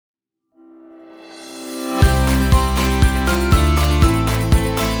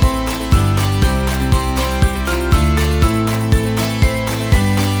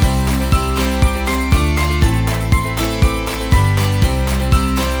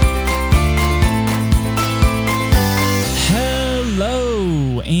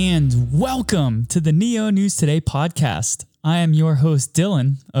Welcome to the Neo News Today podcast. I am your host,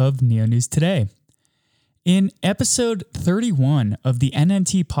 Dylan of Neo News Today. In episode 31 of the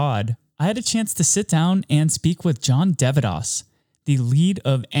NNT pod, I had a chance to sit down and speak with John deVadoss, the lead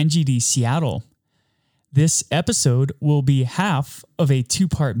of NGD Seattle. This episode will be half of a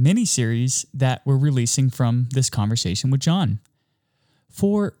two-part mini-series that we're releasing from this conversation with John.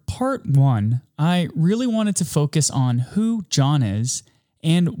 For part one, I really wanted to focus on who John is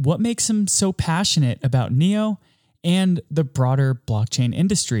and what makes him so passionate about Neo and the broader blockchain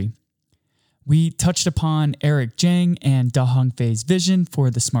industry. We touched upon Eric Zhang and Da Hongfei's vision for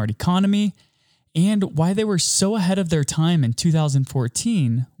the smart economy and why they were so ahead of their time in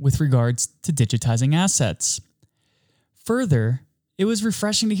 2014 with regards to digitizing assets. Further, it was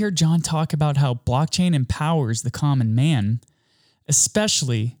refreshing to hear John talk about how blockchain empowers the common man,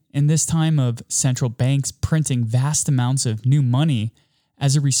 especially in this time of central banks printing vast amounts of new money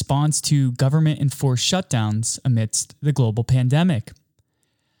as a response to government-enforced shutdowns amidst the global pandemic.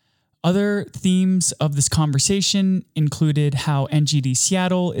 Other themes of this conversation included how NGD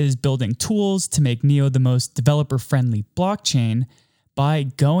Seattle is building tools to make Neo the most developer-friendly blockchain by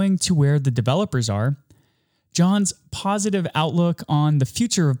going to where the developers are, John's positive outlook on the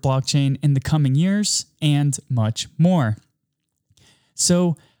future of blockchain in the coming years, and much more.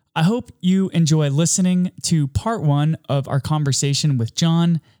 So I hope you enjoy listening to part one of our conversation with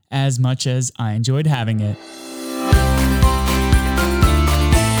John as much as I enjoyed having it.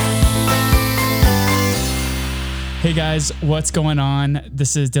 Hey guys, what's going on?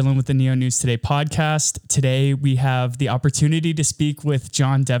 This is Dylan with the Neo News Today podcast. Today we have the opportunity to speak with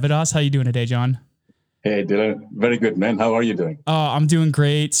John deVadoss. How you doing today, John? Hey Dylan, very good, man. How are you doing? Oh, I'm doing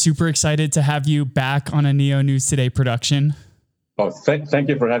great. Super excited to have you back on a Neo News Today production. Oh, thank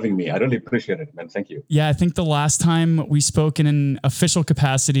you for having me. I really appreciate it, man. Thank you. Yeah, I think the last time we spoke in an official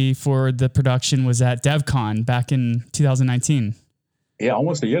capacity for the production was at DevCon back in 2019. Yeah,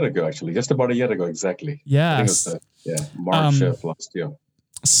 almost a year ago, actually. Just about a year ago, exactly. Yes. I think it was, March of last year.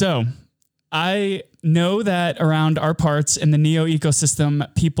 So I know that around our parts in the Neo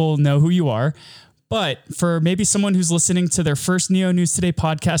ecosystem, people know who you are. But for maybe someone who's listening to their first Neo News Today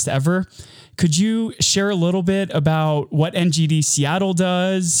podcast ever, could you share a little bit about what NGD Seattle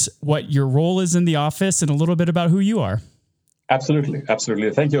does, what your role is in the office, and a little bit about who you are? Absolutely.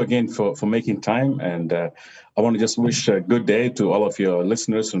 Thank you again for making time. And I want to just wish a good day to all of your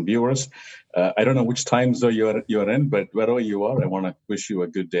listeners and viewers. I don't know which time zone you're in, but wherever you are, I want to wish you a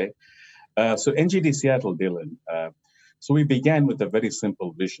good day. So NGD Seattle, Dylan. So we began with a very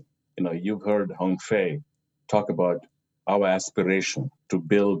simple vision. You've heard Hongfei talk about our aspiration to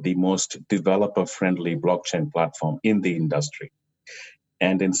build the most developer-friendly blockchain platform in the industry.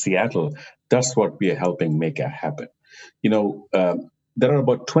 And in Seattle, that's what we are helping make happen. There are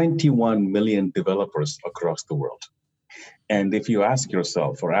about 21 million developers across the world. And if you ask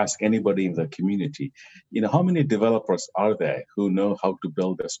yourself or ask anybody in the community, how many developers are there who know how to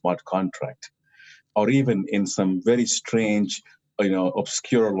build a smart contract? Or even in some very strange,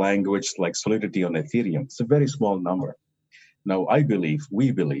 obscure language like Solidity on Ethereum. It's a very small number. Now,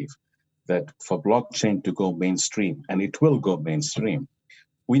 we believe that for blockchain to go mainstream, and it will go mainstream,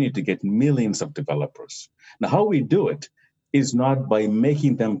 we need to get millions of developers. Now, how we do it is not by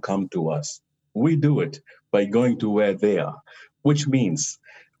making them come to us. We do it by going to where they are, which means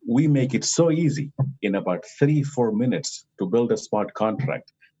we make it so easy in about 3-4 minutes to build a smart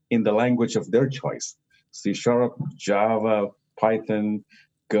contract in the language of their choice. C#, Java, Python,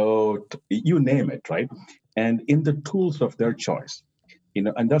 Go, you name it, right? And in the tools of their choice,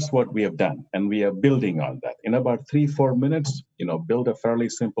 and that's what we have done. And we are building on that. In about 3-4 minutes, build a fairly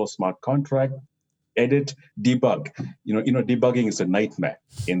simple smart contract, edit, debug. Debugging is a nightmare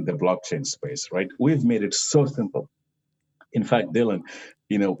in the blockchain space, right? We've made it so simple. In fact, Dylan,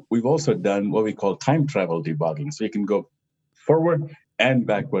 we've also done what we call time travel debugging. So you can go forward and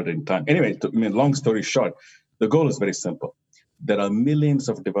backward in time. Anyway, long story short, the goal is very simple. There are millions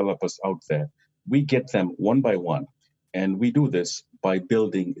of developers out there. We get them one by one, and we do this by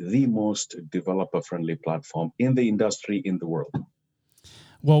building the most developer-friendly platform in the industry, in the world.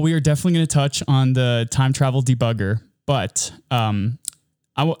 Well, we are definitely going to touch on the time travel debugger, but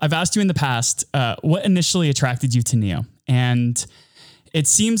I've asked you in the past, what initially attracted you to Neo? And it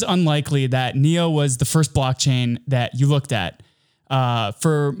seems unlikely that Neo was the first blockchain that you looked at.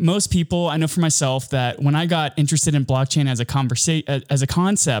 For most people, I know for myself that when I got interested in blockchain as a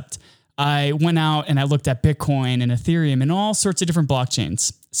concept, I went out and I looked at Bitcoin and Ethereum and all sorts of different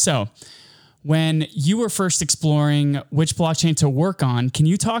blockchains. So When you were first exploring which blockchain to work on, can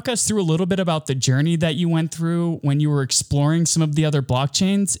you talk us through a little bit about the journey that you went through when you were exploring some of the other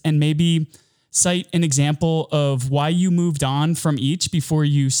blockchains, and maybe cite an example of why you moved on from each before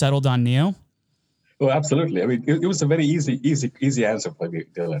you settled on NEO? Oh, absolutely. I mean, it was a very easy answer for me,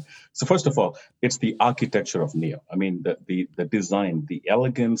 Dylan. So first of all, it's the architecture of NEO. I mean, the design, the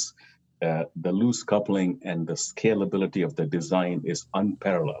elegance, the loose coupling, and the scalability of the design is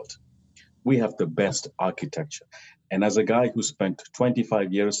unparalleled. We have the best architecture. And as a guy who spent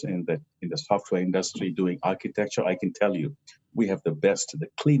 25 years in the software industry doing architecture, I can tell you, we have the best, the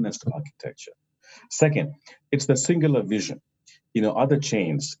cleanest architecture. Second, it's the singular vision. Other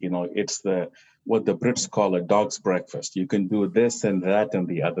chains, it's what the Brits call a dog's breakfast. You can do this and that and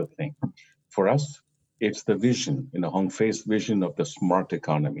the other thing. For us, it's the vision, Hong Fei's vision of the smart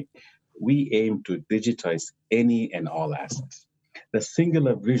economy. We aim to digitize any and all assets. The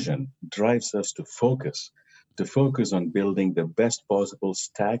singular vision drives us to focus on building the best possible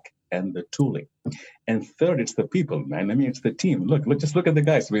stack and the tooling. And third, it's the people, man. I mean, it's the team. Just look at the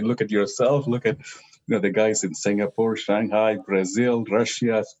guys. I mean, look at yourself. Look at the guys in Singapore, Shanghai, Brazil,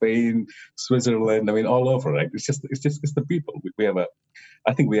 Russia, Spain, Switzerland. I mean, all over, right? It's the people.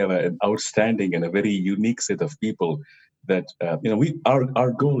 I think we have an outstanding and a very unique set of people that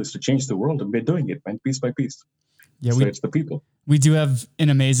our goal is to change the world, and we're doing it, man, piece by piece. Yeah, so it's the people. We do have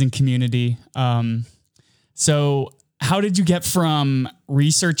an amazing community. So how did you get from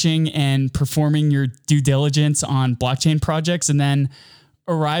researching and performing your due diligence on blockchain projects and then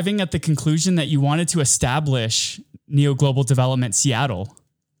arriving at the conclusion that you wanted to establish NEO Global Development Seattle?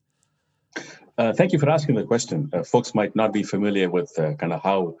 Thank you for asking the question. Folks might not be familiar with kind of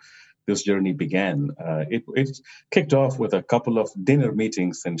how this journey began. It kicked off with a couple of dinner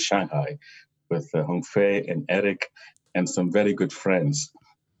meetings in Shanghai with Hong Fei and Eric and some very good friends.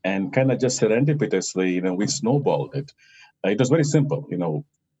 And kind of just serendipitously, we snowballed it. It was very simple.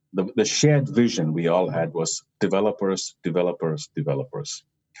 The shared vision we all had was developers.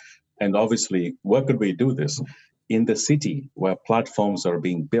 And obviously, where could we do this? In the city where platforms are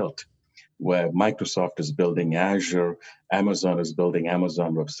being built, where Microsoft is building Azure, Amazon is building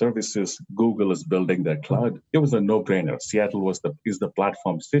Amazon Web Services, Google is building their cloud. It was a no-brainer. Seattle is the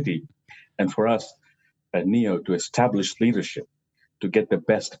platform city. And for us at NEO to establish leadership, to get the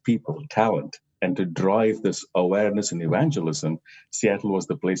best people, talent, and to drive this awareness and evangelism, Seattle was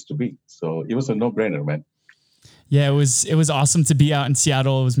the place to be. So it was a no-brainer, man. Yeah, it was awesome to be out in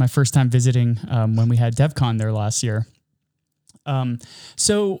Seattle. It was my first time visiting when we had DevCon there last year.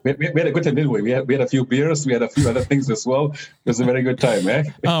 So we had a good time, didn't we? We had a few beers, we had a few other things as well. It was a very good time, eh?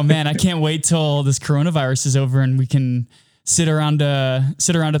 Oh man, I can't wait till this coronavirus is over and we can sit around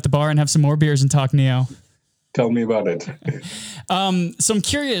at the bar and have some more beers and talk NEO. Tell me about it. So I'm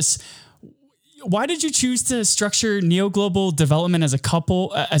curious, why did you choose to structure NEO Global Development as a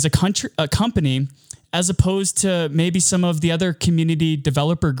company, as opposed to maybe some of the other community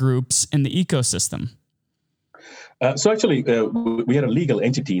developer groups in the ecosystem? So actually, we are a legal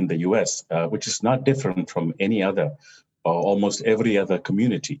entity in the US, which is not different from any other, almost every other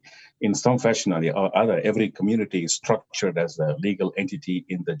community. In some fashion or other, every community is structured as a legal entity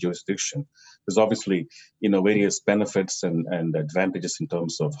in the jurisdiction. There's obviously, various benefits and advantages in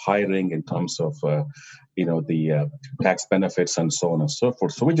terms of hiring, in terms of, the tax benefits and so on and so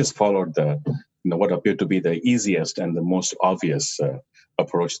forth. So we just followed what appeared to be the easiest and the most obvious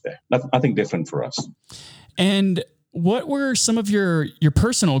approach there. Nothing different for us. And what were some of your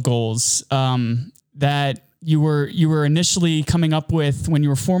personal goals that you were initially coming up with when you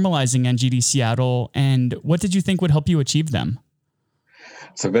were formalizing NGD Seattle, and what did you think would help you achieve them?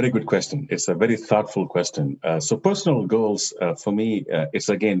 It's a very good question. It's a very thoughtful question. So personal goals for me, it's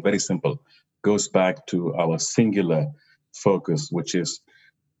again very simple. Goes back to our singular focus, which is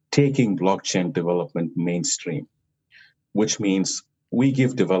taking blockchain development mainstream, which means we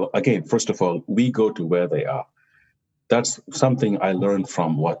give first of all, we go to where they are. That's something I learned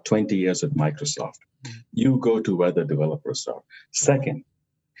from 20 years at Microsoft. You go to where the developers are. Second,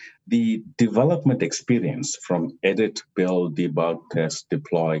 the development experience from edit, build, debug, test,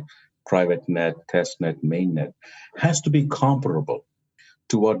 deploy, private net, testnet, mainnet has to be comparable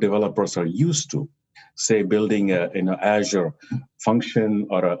to what developers are used to, say building an Azure function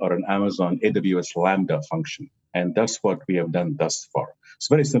or an Amazon AWS Lambda function. And that's what we have done thus far. It's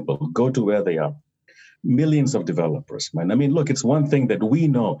very simple. Go to where they are. Millions of developers, man. I mean, look, it's one thing that we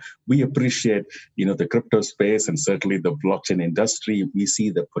know. We appreciate, the crypto space and certainly the blockchain industry. We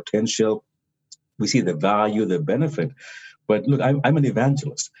see the potential. We see the value, the benefit. But look, I'm an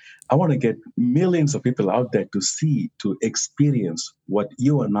evangelist. I want to get millions of people out there to see, to experience what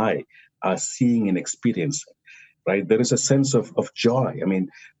you and I are seeing and experiencing, right? There is a sense of joy. I mean,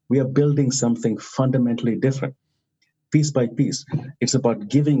 we are building something fundamentally different, piece by piece. It's about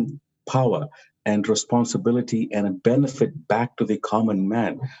giving power and responsibility and a benefit back to the common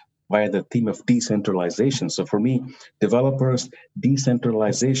man via the theme of decentralization. So for me, developers,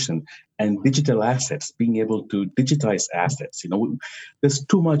 decentralization, and digital assets, being able to digitize assets. There's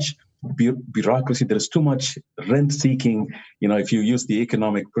too much bureaucracy. There is too much rent seeking. If you use the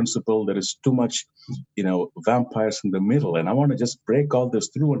economic principle, there is too much, vampires in the middle. And I want to just break all this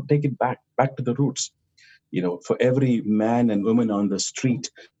through and take it back to the roots. For every man and woman on the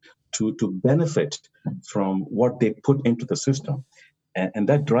street to benefit from what they put into the system. And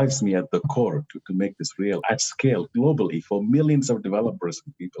that drives me at the core to make this real at scale globally for millions of developers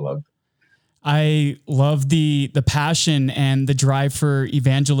and people out there. I love the passion and the drive for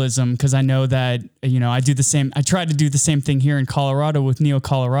evangelism, because I know that, I do the same. I try to do the same thing here in Colorado with Neo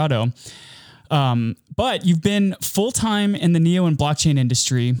Colorado. But you've been full-time in the Neo and blockchain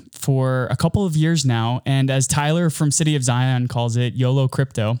industry for a couple of years now. And as Tyler from City of Zion calls it, YOLO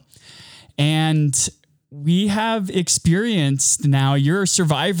crypto. And we have experienced now, you're a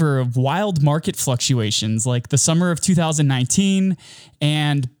survivor of wild market fluctuations like the summer of 2019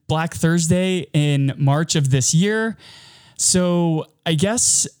 and Black Thursday in March of this year. So I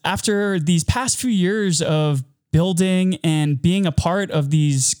guess after these past few years of building and being a part of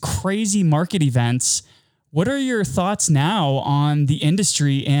these crazy market events, what are your thoughts now on the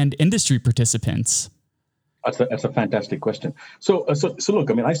industry and industry participants? That's a fantastic question. So look,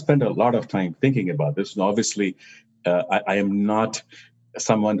 I mean, I spend a lot of time thinking about this, and obviously, I am not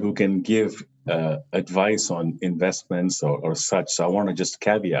someone who can give advice on investments or such. So I want to just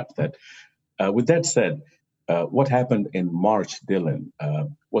caveat that. With that said, what happened in March, Dylan,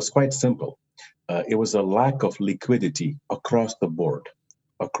 was quite simple. It was a lack of liquidity across the board,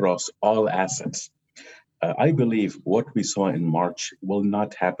 across all assets. I believe what we saw in March will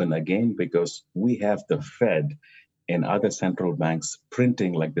not happen again because we have the Fed and other central banks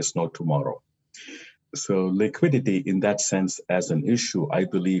printing like there's no tomorrow. So liquidity in that sense as an issue, I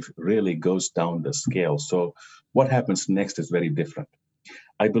believe really goes down the scale. So what happens next is very different.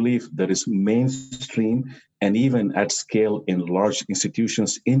 I believe there is mainstream and even at scale in large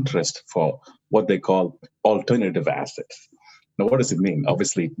institutions interest for what they call alternative assets. Now, what does it mean?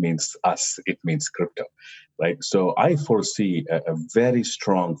 Obviously, it means us. It means crypto, right? So I foresee a very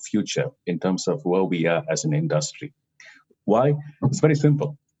strong future in terms of where we are as an industry. Why? It's very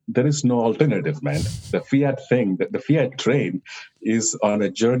simple. There is no alternative, man. The fiat thing, the fiat train is on a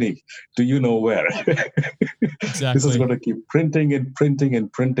journey to you know where. Exactly. This is going to keep printing and printing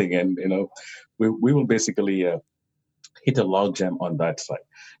and printing. And, we will basically hit a logjam on that side.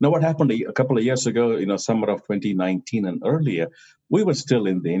 Now, what happened a couple of years ago, summer of 2019 and earlier, we were still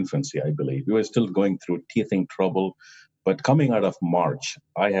in the infancy, I believe. We were still going through teething trouble. But coming out of March,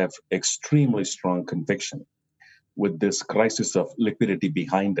 I have extremely strong conviction with this crisis of liquidity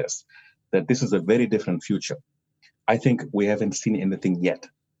behind us, that this is a very different future. I think we haven't seen anything yet.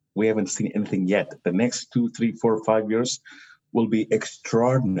 The next 2, 3, 4, 5 years will be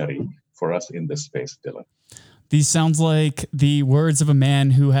extraordinary for us in this space, Dylan. These sounds like the words of a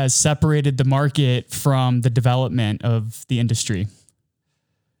man who has separated the market from the development of the industry.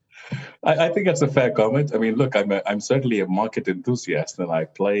 I think that's a fair comment. I mean, look, I'm certainly a market enthusiast and I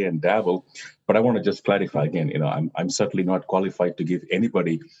play and dabble, but I want to just clarify again. I'm certainly not qualified to give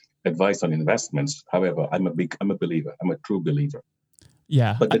anybody advice on investments. However, I'm a believer. I'm a true believer.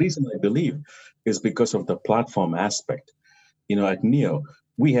 Yeah. But the reason I believe is because of the platform aspect. At Neo,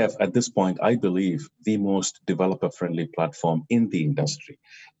 we have at this point, I believe, the most developer-friendly platform in the industry,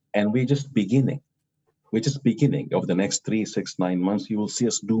 and we're just beginning. Over the next 3, 6, 9 months, you will see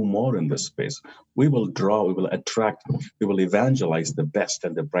us do more in this space. We will draw, we will attract, we will evangelize the best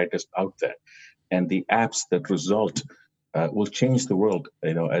and the brightest out there. And the apps that result will change the world,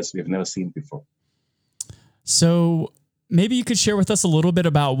 as we've never seen before. So maybe you could share with us a little bit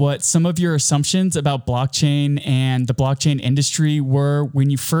about what some of your assumptions about blockchain and the blockchain industry were when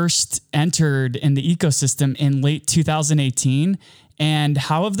you first entered in the ecosystem in late 2018. And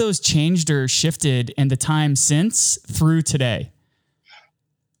how have those changed or shifted in the time since through today?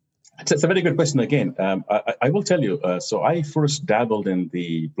 It's a very good question again. I will tell you. So I first dabbled in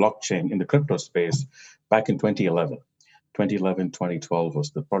the blockchain, in the crypto space back in 2011. 2012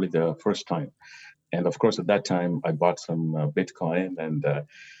 was probably the first time. And of course, at that time, I bought some Bitcoin and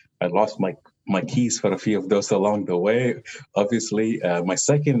I lost my keys for a few of those along the way. Obviously, my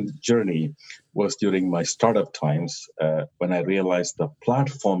second journey was during my startup times when I realized the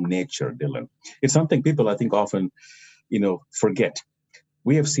platform nature, Dylan. It's something people, I think, often, forget.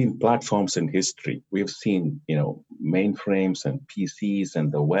 We have seen platforms in history. We have seen, mainframes and PCs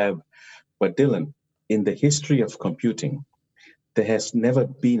and the web. But Dylan, in the history of computing, there has never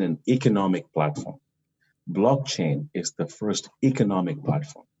been an economic platform. Blockchain is the first economic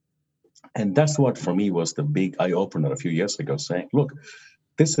platform. And that's what, for me, was the big eye opener a few years ago, saying, look,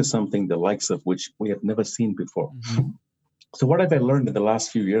 this is something the likes of which we have never seen before. Mm-hmm. So what have I learned in the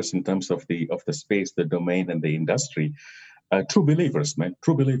last few years in terms of the space, the domain, and the industry? True believers, man,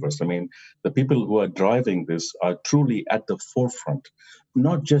 true believers. I mean, the people who are driving this are truly at the forefront,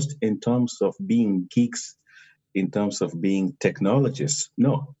 not just in terms of being geeks, in terms of being technologists.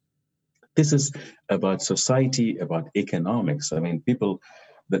 No, this is about society, about economics. I mean, people,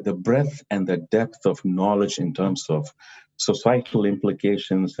 the breadth and the depth of knowledge in terms of societal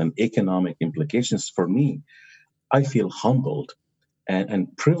implications and economic implications, for me, I feel humbled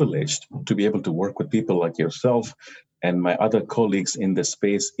and privileged to be able to work with people like yourself and my other colleagues in the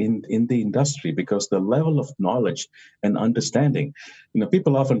space, in the industry, because the level of knowledge and understanding,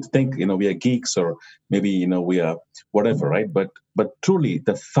 people often think, we are geeks or maybe, we are whatever, right? But truly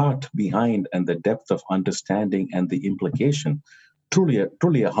the thought behind and the depth of understanding and the implication,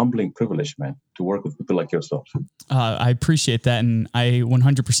 truly a humbling privilege, man, to work with people like yourself. I appreciate that. And I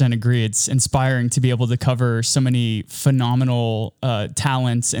 100% agree. It's inspiring to be able to cover so many phenomenal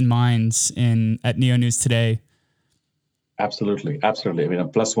talents and minds at Neo News Today. Absolutely. I mean, a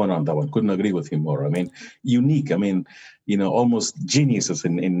plus one on that one. Couldn't agree with you more. I mean, unique. I mean, almost geniuses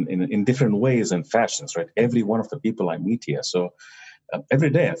in different ways and fashions, right? Every one of the people I meet here. So every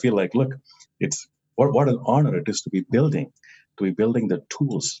day I feel like, look, it's what an honor it is to be building the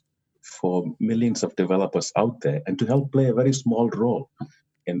tools for millions of developers out there and to help play a very small role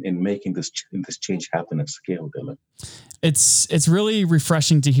in making this change happen at scale, Dylan. It's really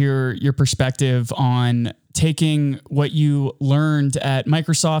refreshing to hear your perspective on taking what you learned at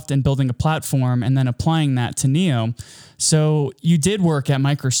Microsoft and building a platform and then applying that to Neo. So you did work at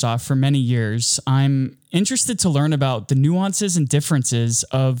Microsoft for many years. I'm interested to learn about the nuances and differences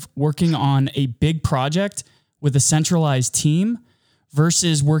of working on a big project with a centralized team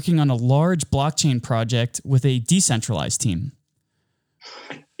versus working on a large blockchain project with a decentralized team.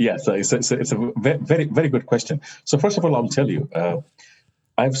 Yeah, so it's a very, very good question. So first of all, I'll tell you,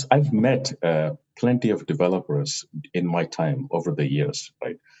 I've met plenty of developers in my time over the years,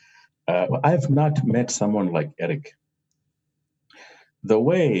 right? I've not met someone like Eric. The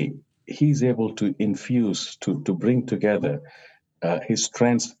way he's able to infuse, to bring together his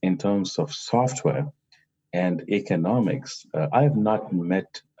strengths in terms of software and economics, I have not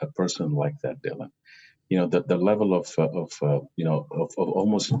met a person like that, Dylan. The level of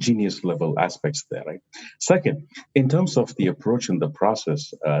almost genius level aspects there, right? Second, in terms of the approach and the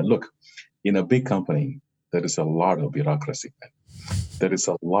process, look, in a big company, there is a lot of bureaucracy. There is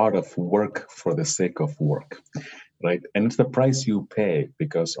a lot of work for the sake of work, right? And it's the price you pay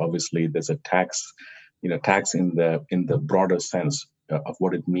because obviously there's a tax in the broader sense of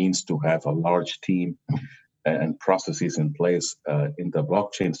what it means to have a large team and processes in place in the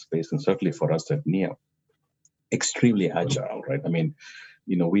blockchain space, and certainly for us at Neo. Extremely agile, right? I mean,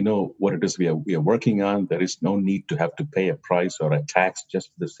 we know what it is we are working on. There is no need to have to pay a price or a tax just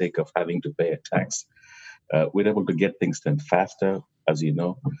for the sake of having to pay a tax. We're able to get things done faster, as you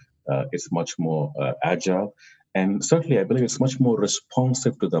know. It's much more agile. And certainly, I believe it's much more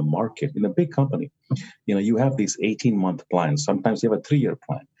responsive to the market. In a big company, you have these 18-month plans. Sometimes you have a 3-year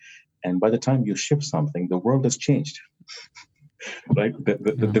plan. And by the time you ship something, the world has changed. Right?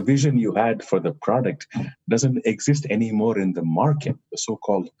 The vision you had for the product doesn't exist anymore in the market, the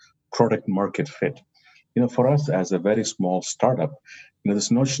so-called product market fit. For us as a very small startup, this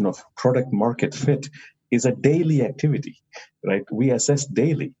notion of product market fit is a daily activity, right? We assess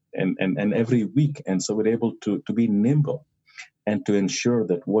daily and every week. And so we're able to be nimble and to ensure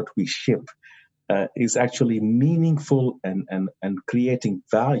that what we ship is actually meaningful and creating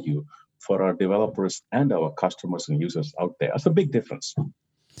value for our developers and our customers and users out there. That's a big difference.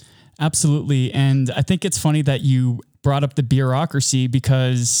 Absolutely. And I think it's funny that you brought up the bureaucracy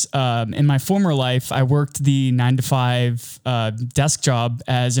because in my former life, I worked the 9-to-5 desk job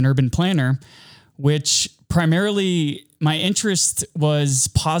as an urban planner, which primarily my interest was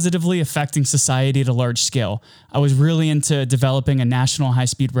positively affecting society at a large scale. I was really into developing a national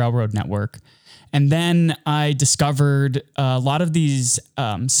high-speed railroad network. And then I discovered a lot of these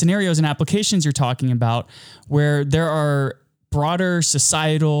scenarios and applications you're talking about where there are broader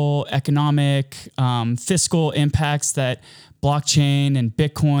societal, economic, fiscal impacts that blockchain and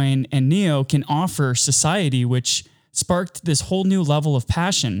Bitcoin and Neo can offer society, which sparked this whole new level of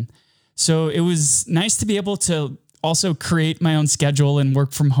passion. So it was nice to be able to also create my own schedule and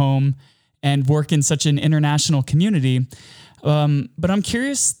work from home and work in such an international community. But I'm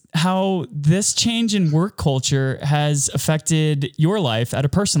curious how this change in work culture has affected your life at a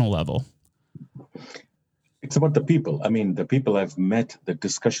personal level. It's about the people. I mean, the people I've met, the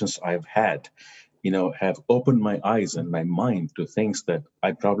discussions I've had, have opened my eyes and my mind to things that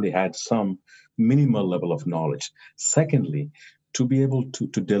I probably had some minimal level of knowledge. Secondly, to be able to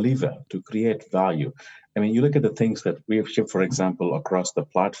deliver, to create value. I mean, you look at the things that we have shipped, for example, across the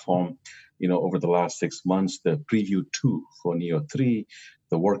platform, over the last 6 months, the preview 2 for Neo 3,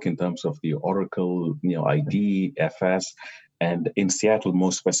 the work in terms of the Oracle, ID, FS, and in Seattle,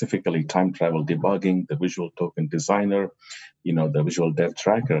 more specifically, time travel debugging, the visual token designer, the visual dev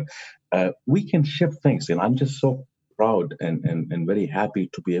tracker. We can ship things, and I'm just so proud and very happy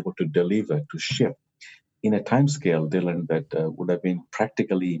to be able to deliver, to ship in a time scale, Dylan, that would have been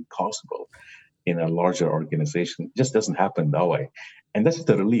practically impossible in a larger organization. It just doesn't happen that way. And that's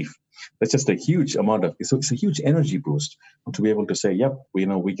the relief. That's just a huge amount of, so it's a huge energy boost to be able to say, yep,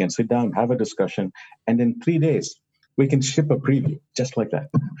 we can sit down, have a discussion, and in 3 days, we can ship a preview just like that.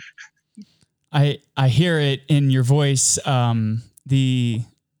 I hear it in your voice.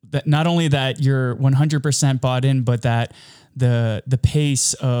 That not only that you're 100% bought in, but that the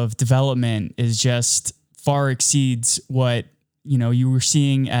pace of development is just far exceeds what you were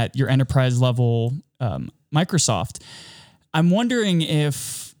seeing at your enterprise level Microsoft. I'm wondering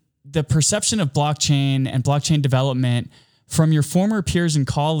if the perception of blockchain and blockchain development from your former peers and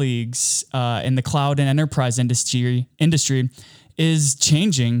colleagues in the cloud and enterprise industry is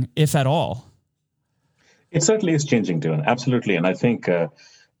changing, if at all. It certainly is changing, Dylan. Absolutely. And I think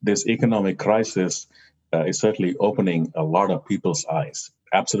this economic crisis is certainly opening a lot of people's eyes.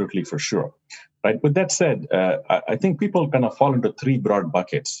 Absolutely, for sure. Right. With that said, I think people kind of fall into 3 broad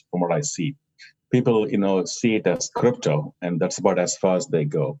buckets from what I see. People, see it as crypto, and that's about as far as they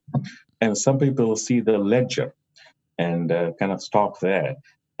go. And some people see the ledger and kind of stop there.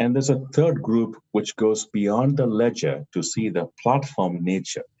 And there's a third group which goes beyond the ledger to see the platform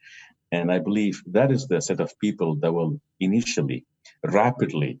nature. And I believe that is the set of people that will initially,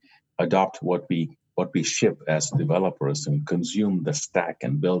 rapidly adopt what we ship as developers and consume the stack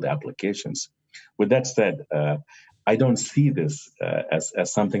and build applications. With that said, I don't see this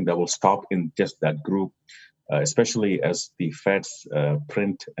as something that will stop in just that group, especially as the Feds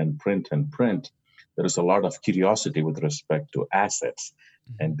print and print and print. There is a lot of curiosity with respect to assets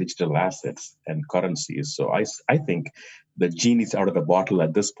and digital assets and currencies. So I think the genie's out of the bottle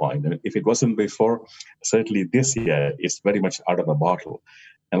at this point. And if it wasn't before, certainly this year it's very much out of the bottle.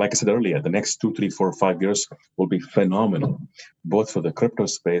 And like I said earlier, the next 2, 3, 4, 5 years will be phenomenal, both for the crypto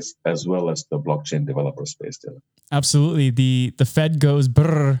space as well as the blockchain developer space. Absolutely. The Fed goes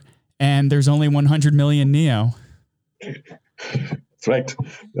brrr, and there's only 100 million NEO. That's right.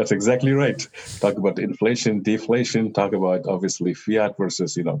 That's exactly right. Talk about inflation, deflation, talk about obviously fiat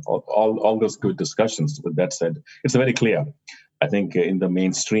versus, all those good discussions. With that said, it's very clear. I think in the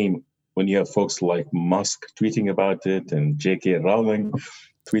mainstream, when you have folks like Musk tweeting about it and J.K. Rowling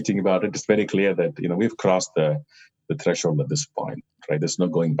tweeting about it, it's very clear that, we've crossed the threshold at this point, right? There's no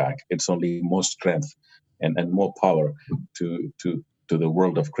going back. It's only more strength and more power to the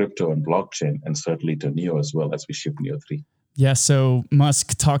world of crypto and blockchain, and certainly to NEO as well as we ship NEO 3. Yeah, so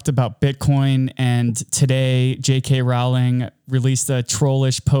Musk talked about Bitcoin, and today J.K. Rowling released a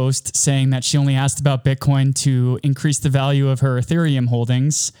trollish post saying that she only asked about Bitcoin to increase the value of her Ethereum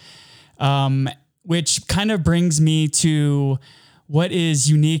holdings, which kind of brings me to what is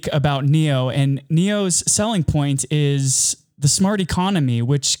unique about NEO. And NEO's selling point is the smart economy,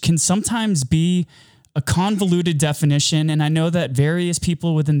 which can sometimes be a convoluted definition. And I know that various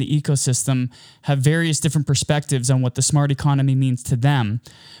people within the ecosystem have various different perspectives on what the smart economy means to them.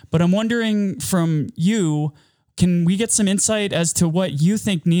 But I'm wondering from you, can we get some insight as to what you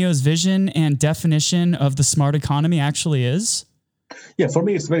think NEO's vision and definition of the smart economy actually is? Yeah, for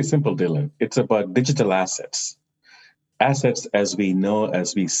me, it's very simple, Dylan. It's about digital assets. Assets as we know,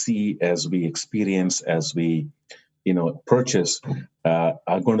 as we see, as we experience, as we purchase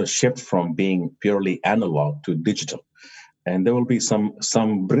are going to shift from being purely analog to digital. And there will be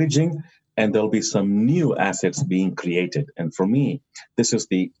some bridging, and there'll be some new assets being created. And for me, this is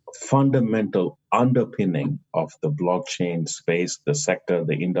the fundamental underpinning of the blockchain space, the sector,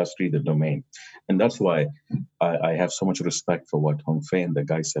 the industry, the domain. And that's why I have so much respect for what Hong Fei and the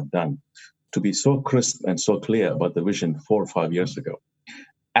guys have done to be so crisp and so clear about the vision 4 or 5 years ago.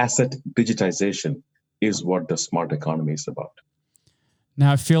 Asset digitization is what the smart economy is about.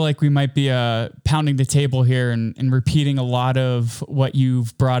 Now, I feel like we might be pounding the table here and repeating a lot of what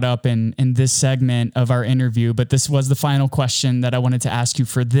you've brought up in this segment of our interview, but this was the final question that I wanted to ask you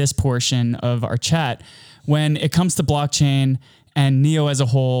for this portion of our chat. When it comes to blockchain and NEO as a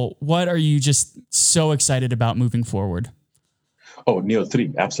whole, what are you just so excited about moving forward? Oh,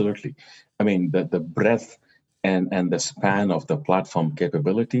 NEO3, absolutely. I mean, the breadth and the span of the platform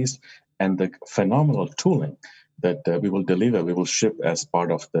capabilities and the phenomenal tooling that we will deliver, we will ship as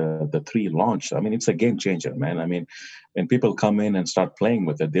part of the 3 launch. I mean, it's a game changer, man. I mean, when people come in and start playing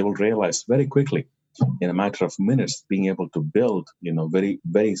with it, they will realize very quickly, in a matter of minutes, being able to build, very,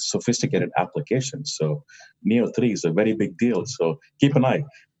 very sophisticated applications. So NEO3 is a very big deal. So keep an eye.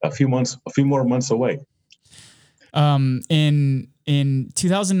 A few more months away. In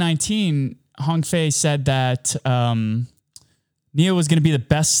 2019, Hongfei said that NEO was going to be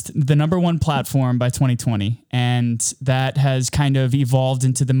the number 1 platform by 2020. And that has kind of evolved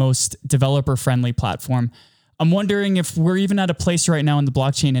into the most developer-friendly platform. I'm wondering if we're even at a place right now in the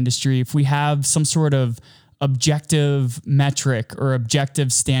blockchain industry, if we have some sort of objective metric or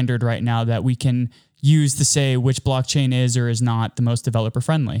objective standard right now that we can use to say which blockchain is or is not the most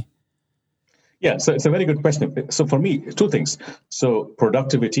developer-friendly. Yeah, so it's a very good question. So for me, 2 things. So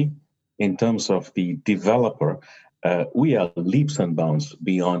productivity in terms of the developer, we are leaps and bounds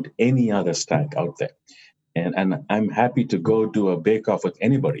beyond any other stack out there. And I'm happy to go do a bake-off with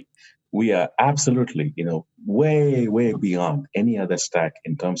anybody. We are absolutely, way, way beyond any other stack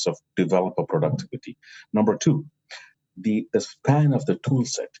in terms of developer productivity. Number 2, the span of the tool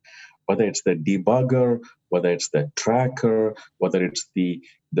set, whether it's the debugger, whether it's the tracker, whether it's the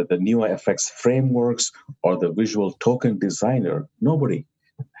new FX frameworks or the visual token designer, nobody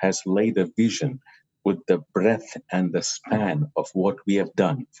has laid a vision with the breadth and the span of what we have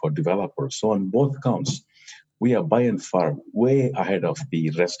done for developers. So on both counts, we are by and far way ahead of the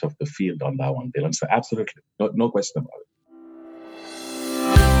rest of the field on that one, Dylan. So absolutely, no question about it.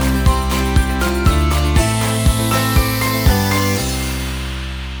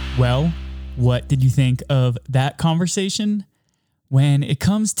 Well, what did you think of that conversation? When it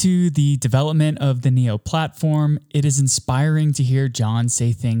comes to the development of the NEO platform, it is inspiring to hear John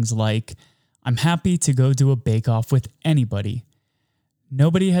say things like, "I'm happy to go do a bake-off with anybody.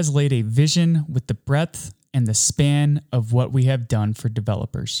 Nobody has laid a vision with the breadth and the span of what we have done for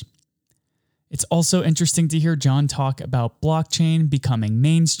developers." It's also interesting to hear John talk about blockchain becoming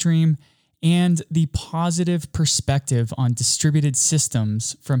mainstream and the positive perspective on distributed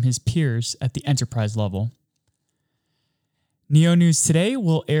systems from his peers at the enterprise level. NEO News Today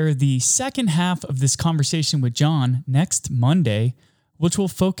will air the second half of this conversation with John next Monday, which will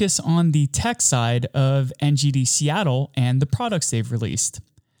focus on the tech side of NGD Seattle and the products they've released.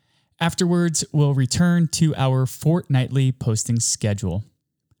 Afterwards, we'll return to our fortnightly posting schedule.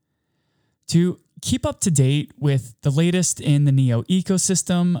 To keep up to date with the latest in the NEO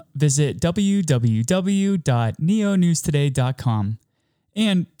ecosystem, visit www.neonewstoday.com.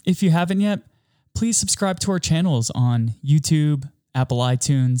 And if you haven't yet, please subscribe to our channels on YouTube, Apple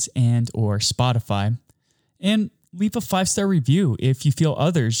iTunes, and or Spotify. And leave a 5-star review if you feel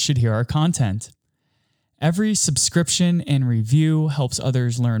others should hear our content. Every subscription and review helps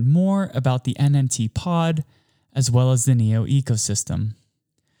others learn more about the NNT pod, as well as the NEO ecosystem.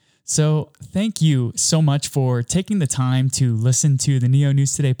 So thank you so much for taking the time to listen to the NEO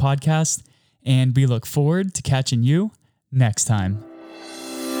News Today podcast, and we look forward to catching you next time.